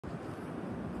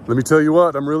Let me tell you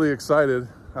what, I'm really excited.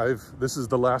 This is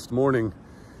the last morning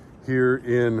here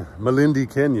in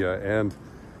Malindi, Kenya, and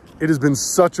it has been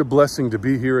such a blessing to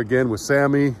be here again with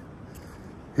Sammy.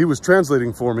 He was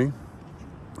translating for me,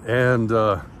 and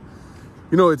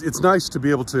you know, it's nice to be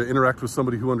able to interact with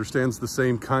somebody who understands the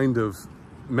same kind of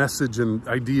message and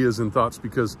ideas and thoughts,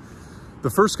 because the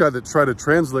first guy that tried to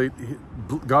translate,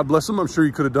 God bless him, I'm sure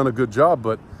he could have done a good job,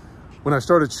 but when I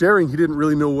started sharing, he didn't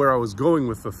really know where I was going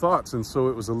with the thoughts, and so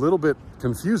it was a little bit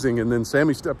confusing. And then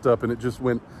Sammy stepped up and it just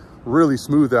went really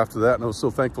smooth after that, and I was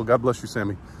so thankful. God bless you,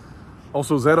 Sammy.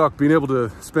 Also, Zadok, being able to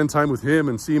spend time with him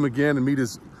and see him again and meet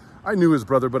I knew his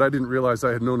brother, but I didn't realize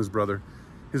I had known his brother.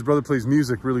 His brother plays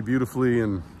music really beautifully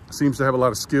and seems to have a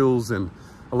lot of skills and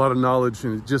a lot of knowledge.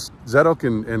 And just Zadok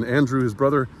and Andrew, his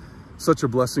brother, such a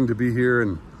blessing to be here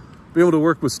and be able to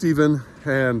work with Stephen,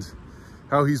 and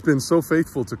how he's been so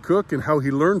faithful to cook, and how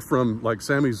he learned from, like,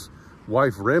 Sammy's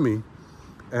wife, Remy,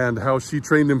 and how she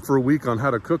trained him for a week on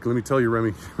how to cook. Let me tell you,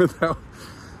 Remy,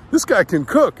 this guy can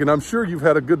cook, and I'm sure you've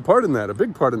had a good part in that, a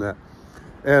big part in that.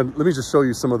 And let me just show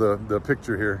you some of the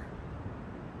picture here.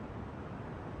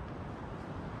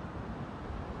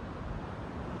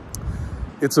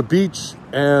 It's a beach,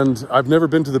 and I've never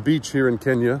been to the beach here in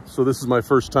Kenya, so this is my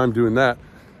first time doing that.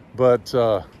 But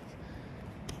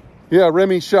yeah,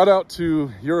 Remy, shout out to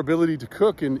your ability to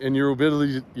cook and your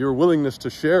willingness to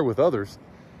share with others.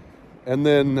 And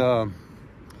then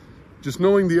just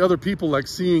knowing the other people, like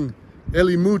seeing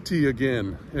Elimuti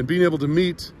again and being able to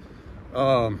meet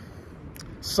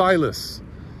Silas,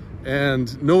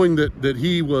 and knowing that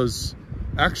he was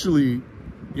actually,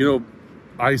 you know,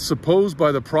 I suppose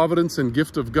by the providence and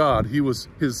gift of God,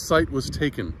 his sight was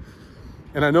taken.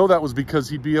 And I know that was because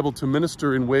he'd be able to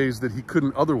minister in ways that he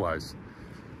couldn't otherwise.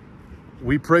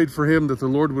 We prayed for him that the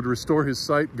Lord would restore his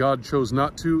sight. God chose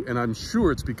not to, and I'm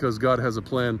sure it's because God has a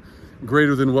plan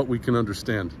greater than what we can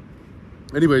understand.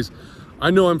 Anyways,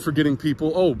 I know I'm forgetting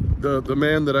people. Oh, the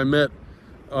man that I met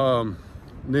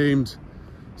named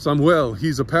Samuel,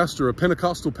 he's a pastor, a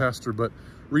Pentecostal pastor, but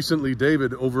recently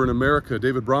David over in America,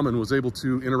 David Brahman, was able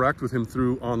to interact with him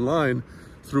through online,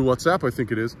 through WhatsApp, I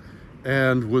think it is,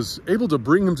 and was able to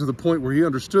bring him to the point where he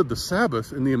understood the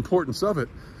Sabbath and the importance of it.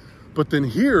 But then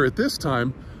here at this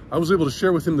time, I was able to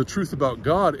share with him the truth about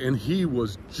God, and he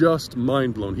was just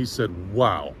mind blown. He said,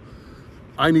 wow,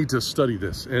 I need to study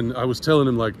this. And I was telling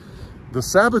him, like, the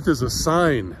Sabbath is a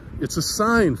sign. It's a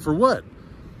sign for what?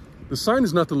 The sign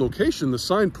is not the location. The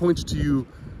sign points to you,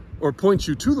 or points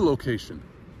you to the location.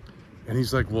 And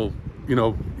he's like, well, you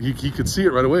know, he could see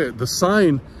it right away. The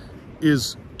sign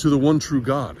is to the one true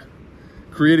God,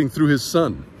 creating through his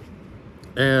son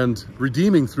and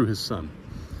redeeming through his son.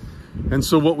 And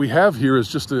so what we have here is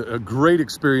just a great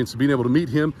experience of being able to meet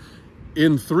him.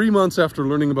 In 3 months after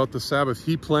learning about the Sabbath,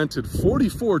 he planted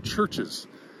 44 churches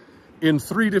in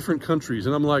 3 different countries.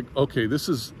 And I'm like, okay,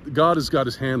 God has got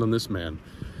his hand on this man.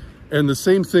 And the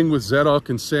same thing with Zadok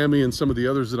and Sammy and some of the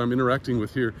others that I'm interacting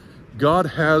with here. God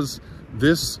has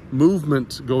this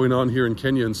movement going on here in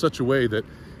Kenya in such a way that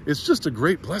it's just a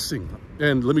great blessing.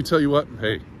 And let me tell you what,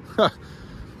 hey,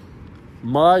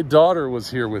 my daughter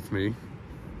was here with me,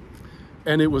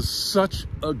 and it was such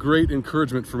a great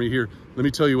encouragement for me here. Let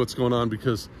me tell you what's going on,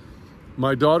 because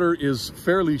my daughter is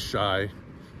fairly shy.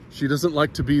 She doesn't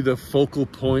like to be the focal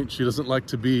point. She doesn't like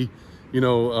to be, you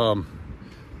know,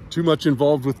 too much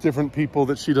involved with different people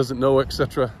that she doesn't know,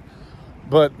 etc.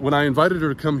 But when I invited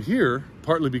her to come here,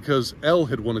 partly because Elle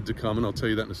had wanted to come, and I'll tell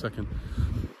you that in a second,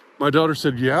 my daughter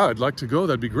said, yeah, I'd like to go.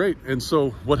 That'd be great. And so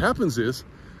what happens is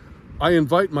I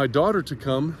invite my daughter to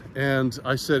come, and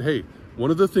I said, hey, one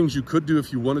of the things you could do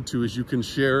if you wanted to is you can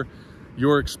share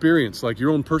your experience, like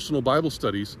your own personal Bible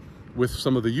studies, with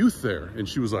some of the youth there. And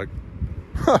she was like,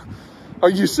 huh, are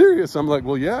you serious? I'm like,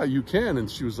 well, yeah, you can.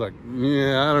 And she was like,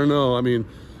 yeah, I don't know. I mean,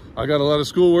 I got a lot of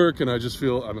schoolwork, and I just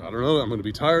feel, I don't know, I'm going to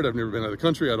be tired. I've never been out of the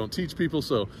country. I don't teach people.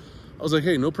 So I was like,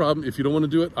 hey, no problem. If you don't want to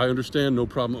do it, I understand. No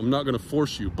problem. I'm not going to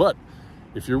force you. But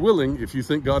if you're willing, if you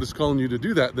think God is calling you to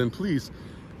do that, then please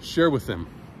share with them.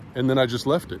 And then I just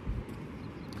left it.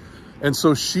 And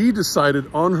so she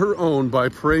decided on her own, by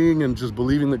praying and just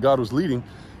believing that God was leading,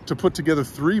 to put together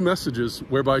 3 messages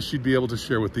whereby she'd be able to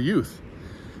share with the youth.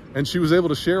 And she was able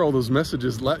to share all those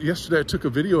messages. Yesterday, I took a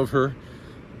video of her,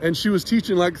 and she was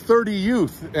teaching like 30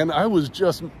 youth. And I was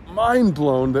just mind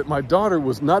blown that my daughter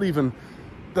was not even,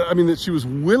 that she was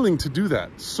willing to do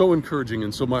that. So encouraging.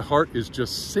 And so my heart is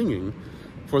just singing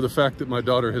for the fact that my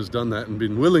daughter has done that and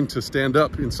been willing to stand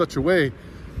up in such a way.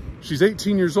 She's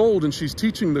 18 years old, and she's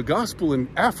teaching the gospel in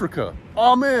Africa.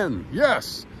 Amen.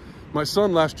 Yes. My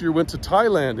son last year went to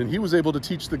Thailand, and he was able to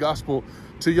teach the gospel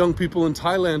to young people in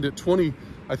Thailand at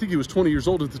I think he was 20 years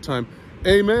old at the time.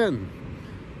 Amen.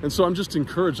 And so I'm just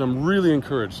encouraged. I'm really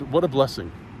encouraged. What a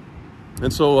blessing.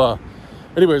 And so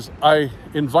anyways, I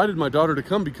invited my daughter to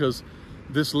come because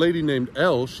this lady named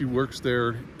Elle, she works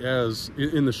there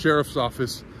in the sheriff's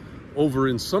office over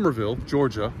in Somerville,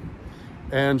 Georgia.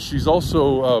 And she's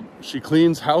also, she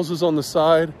cleans houses on the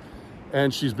side,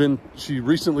 and she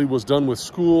recently was done with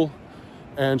school,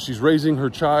 and she's raising her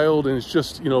child, and it's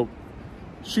just, you know,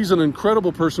 she's an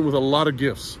incredible person with a lot of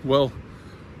gifts. Well,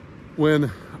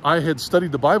 when I had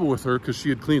studied the Bible with her, because she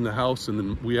had cleaned the house, and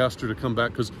then we asked her to come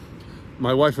back, because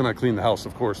my wife and I cleaned the house,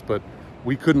 of course, but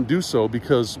we couldn't do so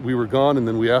because we were gone, and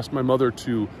then we asked my mother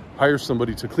to hire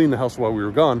somebody to clean the house while we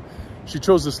were gone. She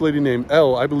chose this lady named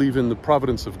Elle. I believe in the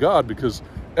providence of God, because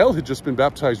Elle had just been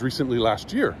baptized recently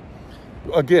last year.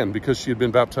 Again, because she had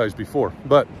been baptized before.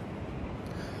 But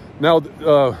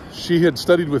now she had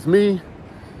studied with me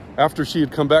after she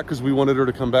had come back, because we wanted her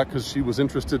to come back because she was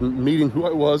interested in meeting who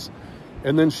I was.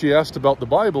 And then she asked about the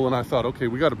Bible, and I thought, okay,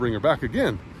 we got to bring her back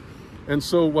again. And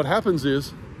so what happens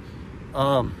is,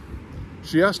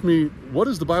 she asked me, what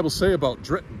does the Bible say about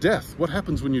death? What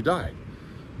happens when you die?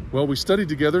 Well, we studied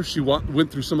together. She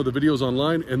went through some of the videos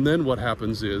online. And then what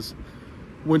happens is,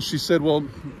 when she said, well,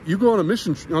 you go on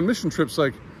mission trips,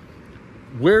 like,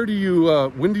 when do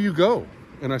you go?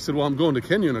 And I said, well, I'm going to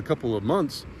Kenya in a couple of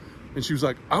months. And she was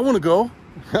like, I want to go.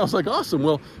 I was like, awesome.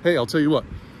 Well, hey, I'll tell you what,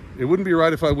 it wouldn't be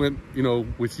right if I went, you know,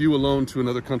 with you alone to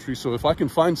another country. So if I can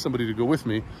find somebody to go with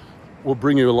me, we'll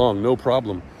bring you along, no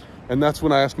problem. And that's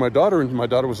when I asked my daughter, and my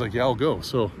daughter was like, yeah, I'll go.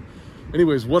 So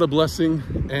anyways, what a blessing.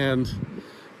 And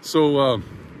so,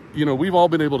 you know, we've all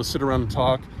been able to sit around and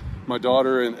talk, my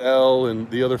daughter and Elle and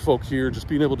the other folk here, just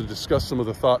being able to discuss some of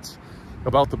the thoughts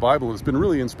about the Bible has been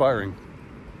really inspiring.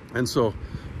 And so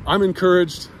I'm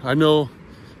encouraged. I know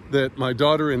that my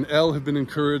daughter and Elle have been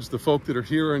encouraged. The folk that are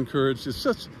here are encouraged. It's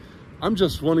just, I'm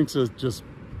just wanting to just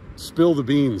spill the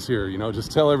beans here, you know,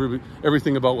 just tell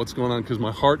everything about what's going on, because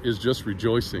my heart is just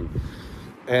rejoicing.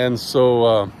 And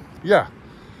so, yeah,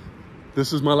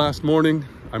 this is my last morning.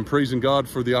 I'm praising God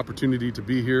for the opportunity to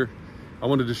be here. I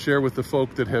wanted to share with the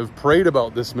folk that have prayed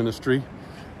about this ministry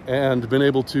and been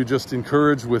able to just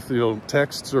encourage with, you know,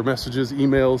 texts or messages,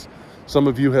 emails. Some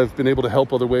of you have been able to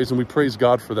help other ways, and we praise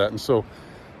God for that. And so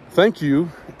thank you.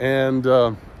 And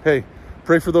hey,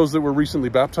 pray for those that were recently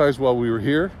baptized while we were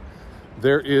here.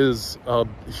 There is a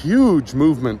huge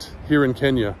movement here in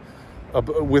Kenya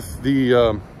with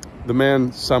the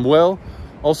man Samuel,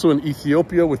 also in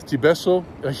Ethiopia with Tibeso,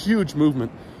 a huge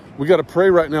movement. We got to pray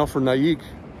right now for Naik.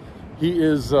 He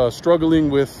is struggling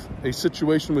with a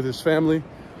situation with his family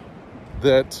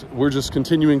that we're just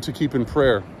continuing to keep in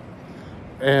prayer.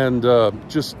 And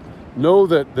just know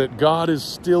that God is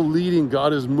still leading,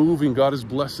 God is moving, God is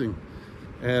blessing.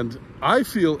 And I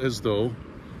feel as though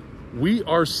we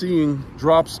are seeing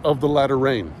drops of the latter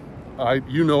rain.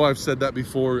 You know, I've said that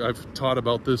before. I've taught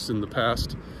about this in the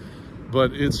past,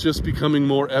 but it's just becoming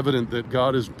more evident that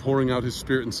God is pouring out his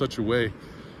Spirit in such a way.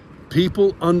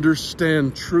 People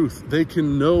understand truth. They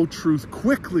can know truth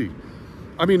quickly.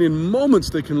 I mean, in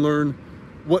moments they can learn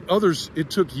what others, it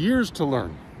took years to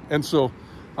learn. And so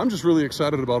I'm just really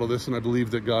excited about all this, and I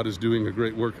believe that God is doing a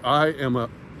great work. I am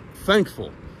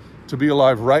thankful to be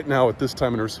alive right now at this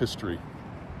time in Earth's history.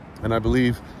 And I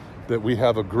believe that we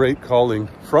have a great calling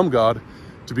from God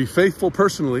to be faithful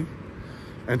personally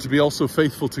and to be also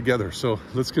faithful together. So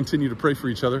let's continue to pray for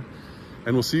each other,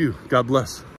 and we'll see you. God bless.